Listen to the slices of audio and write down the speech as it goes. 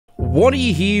What do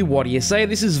you hear? What do you say?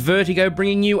 This is VERTiiGO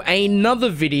bringing you another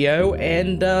video,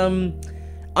 and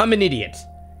I'm an idiot.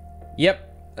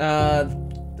 Yep.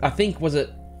 I think, was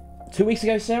it 2 weeks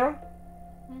ago, Sarah?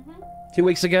 2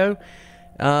 weeks ago.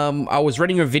 I was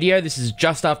rendering a video. This is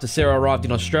just after Sarah arrived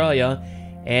in Australia,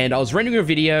 and I was rendering a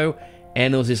video,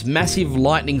 and there was this massive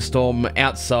lightning storm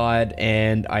outside,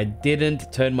 and I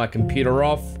didn't turn my computer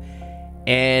off,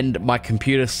 and my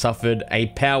computer suffered a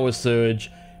power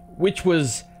surge, which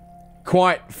was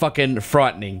quite fucking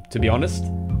frightening, to be honest.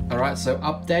 Alright, so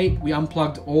update. We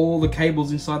unplugged all the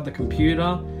cables inside the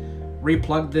computer,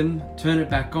 replugged them, turned it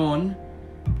back on,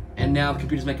 and now the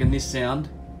computer's making this sound.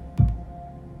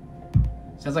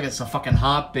 Sounds like it's a fucking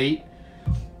heartbeat.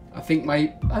 I think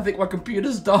my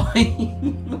computer's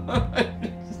dying.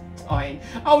 It's dying.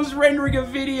 I was rendering a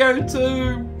video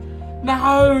too.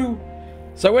 No.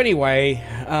 So anyway,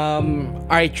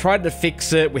 I tried to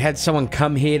fix it. We had someone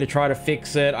come here to try to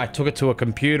fix it. I took it to a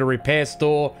computer repair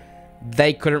store.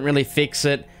 They couldn't really fix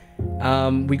it.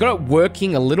 We got it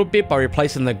working a little bit by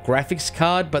replacing the graphics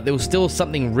card, but there was still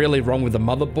something really wrong with the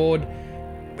motherboard,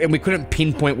 and we couldn't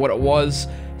pinpoint what it was.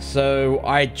 So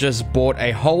I just bought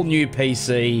a whole new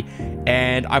PC,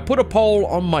 and I put a poll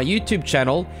on my YouTube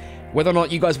channel whether or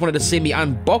not you guys wanted to see me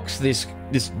unbox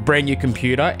this brand new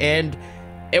computer, and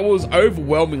it was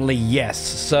overwhelmingly yes.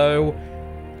 So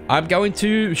I'm going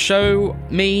to show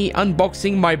me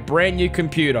unboxing my brand new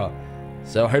computer.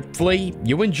 So hopefully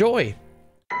you enjoy.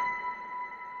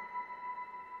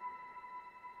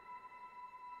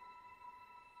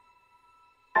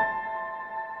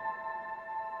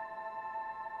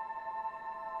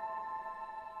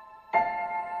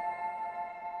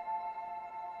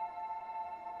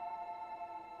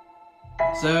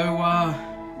 So,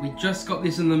 we just got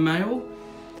this in the mail,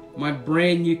 my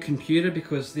brand new computer,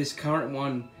 because this current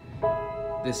one,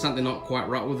 there's something not quite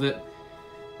right with it.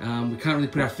 We can't really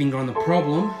put our finger on the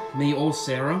problem, me or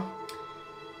Sarah.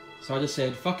 So I just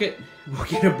said, fuck it, we'll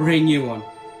get a brand new one.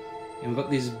 And we've got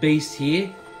this beast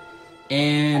here,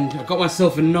 and I've got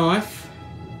myself a knife.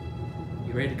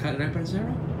 You ready to cut it open,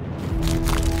 Sarah?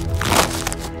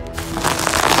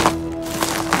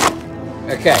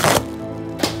 Okay.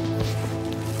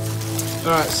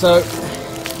 Alright, so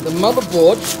the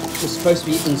motherboard was supposed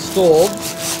to be installed,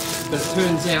 but it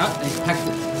turns out they packed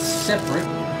it separate.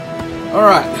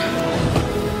 Alright,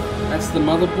 that's the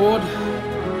motherboard.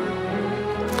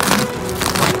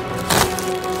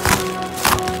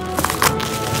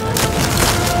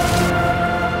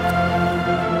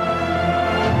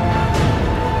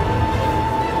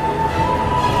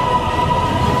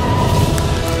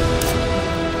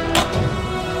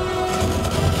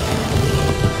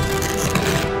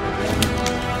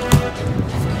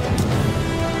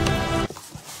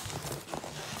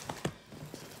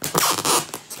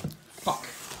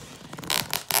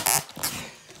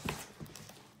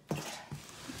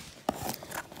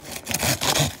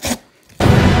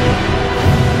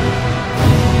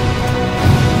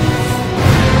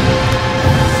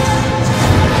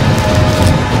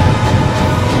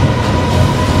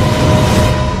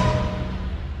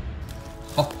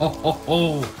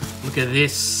 Oh, look at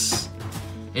this.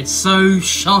 It's so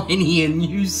shiny and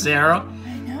new, Sarah.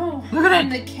 I know. Look at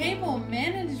and it. The cable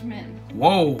management.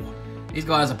 Whoa, these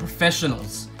guys are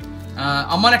professionals.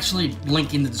 I might actually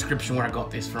link in the description where I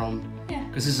got this from. Yeah.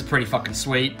 Because this is pretty fucking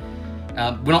sweet.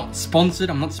 We're not sponsored.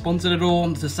 I'm not sponsored at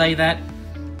all to say that.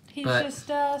 He's but just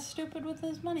stupid with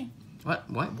his money.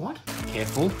 What?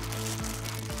 Careful.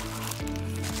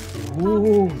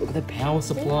 Ooh, look at the power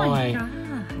supply. Oh my God.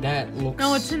 That looks...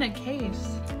 No, it's in a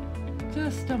case.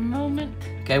 Just a moment.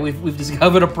 Okay, we've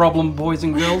discovered a problem, boys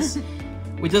and girls.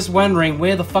 We're just wondering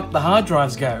where the fuck the hard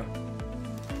drives go.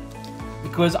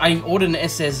 Because I ordered an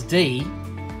SSD.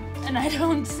 And I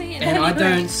don't see it. And anywhere. I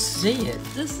don't see it.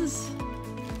 This is...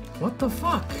 What the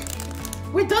fuck?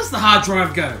 Where does the hard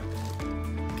drive go?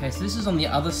 Okay, so this is on the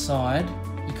other side.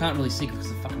 You can't really see it because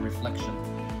of the fucking reflection.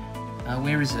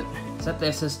 Where is it? Is that the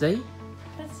SSD?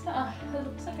 It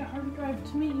looks like a hard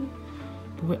drive to me.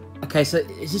 Okay, so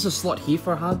is this a slot here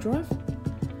for a hard drive?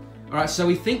 Alright, so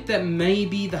we think that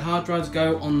maybe the hard drives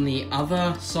go on the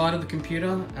other side of the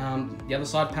computer, the other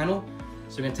side panel.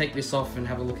 So we're going to take this off and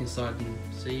have a look inside and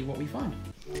see what we find.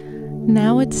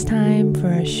 Now it's time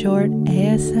for a short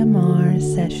ASMR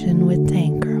session with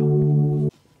Tank Girl.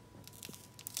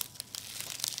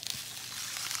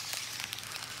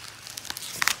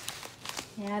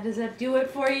 Yeah, does that do it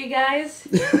for you guys?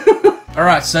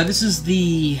 Alright, so this is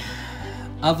the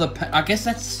other... I guess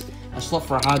that's a slot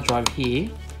for a hard drive here.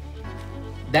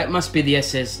 That must be the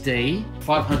SSD.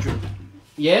 500.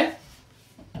 Yeah?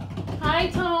 Hi,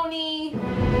 Tony.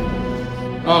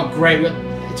 Oh, great.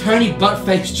 Tony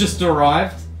Buttface just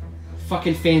arrived.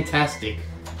 Fucking fantastic.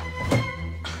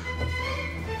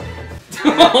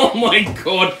 Oh my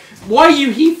god. What are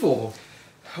you here for?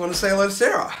 I want to say hello to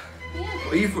Sarah. Yeah.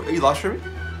 Are you live streaming?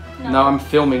 No, I'm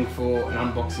filming for an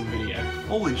unboxing video.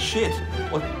 Holy shit.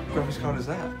 What graphics card is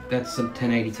that? That's some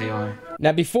 1080 Ti.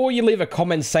 Now, before you leave a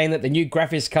comment saying that the new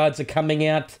graphics cards are coming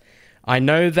out, I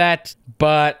know that,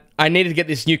 but I needed to get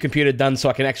this new computer done so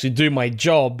I can actually do my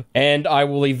job, and I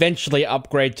will eventually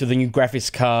upgrade to the new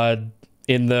graphics card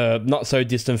in the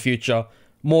not-so-distant future,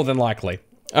 more than likely.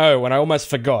 Oh, and I almost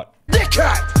forgot.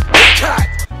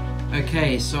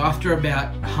 Okay, so after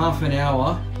about half an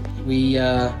hour, we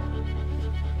got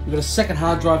a second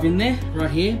hard drive in there, right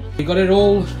here. We got it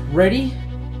all ready,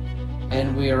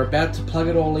 and we are about to plug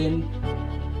it all in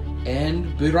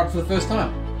and boot her up for the first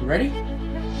time. You ready?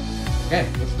 Okay,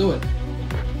 let's do it.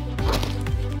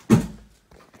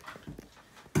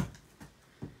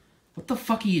 What the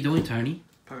fuck are you doing, Tony?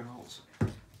 Poking holes.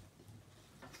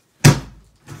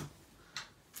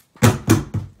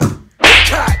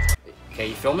 Okay,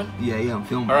 you filming? Yeah, I'm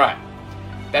filming. Alright.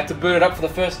 About to boot it up for the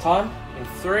first time in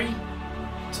 3,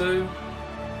 2,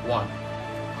 1.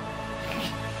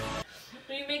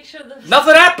 Will you make sure the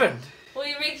Nothing happened! Will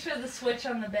you make sure the switch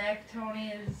on the back, Tony,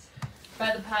 is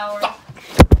by the power?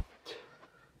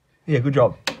 Yeah, good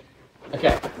job.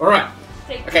 Okay, alright.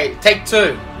 Okay, take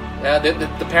 2.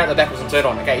 The power at the back wasn't turned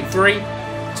on. Okay, in 3, 2,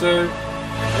 1.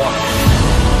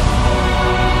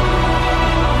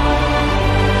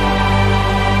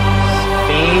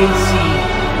 Fancy.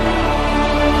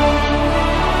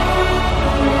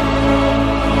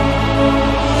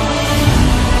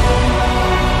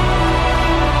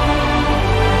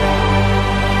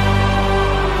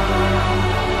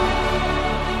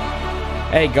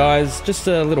 Hey guys, just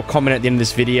a little comment at the end of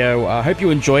this video. I hope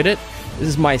you enjoyed it. This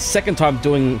is my second time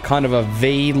doing kind of a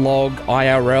vlog,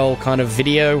 IRL kind of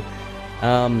video.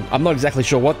 I'm not exactly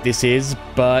sure what this is,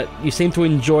 but you seem to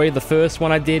enjoy the first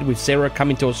one I did with Sarah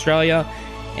coming to Australia,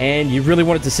 and you really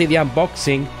wanted to see the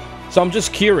unboxing. So I'm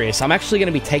just curious. I'm actually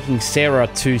going to be taking Sarah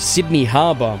to Sydney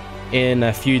Harbour in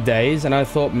a few days, and I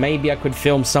thought maybe I could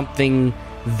film something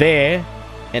there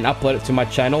and upload it to my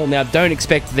channel. Now, don't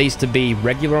expect these to be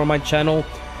regular on my channel.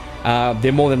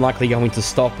 They're more than likely going to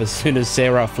stop as soon as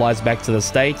Sarah flies back to the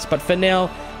States. But for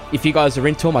now, if you guys are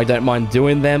into them, I don't mind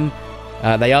doing them.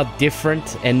 They are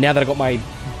different, and now that I've got my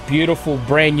beautiful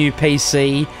brand new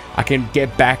PC, I can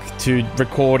get back to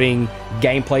recording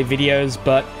gameplay videos.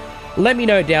 But let me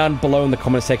know down below in the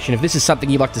comment section if this is something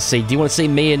you'd like to see. Do you want to see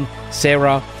me and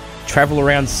Sarah travel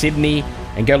around Sydney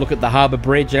and go look at the Harbour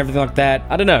Bridge and everything like that?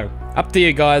 I don't know. Up to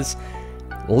you guys.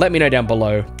 Let me know down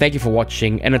below. Thank you for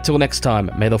watching, and until next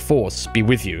time, may the Force be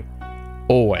with you.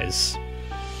 Always.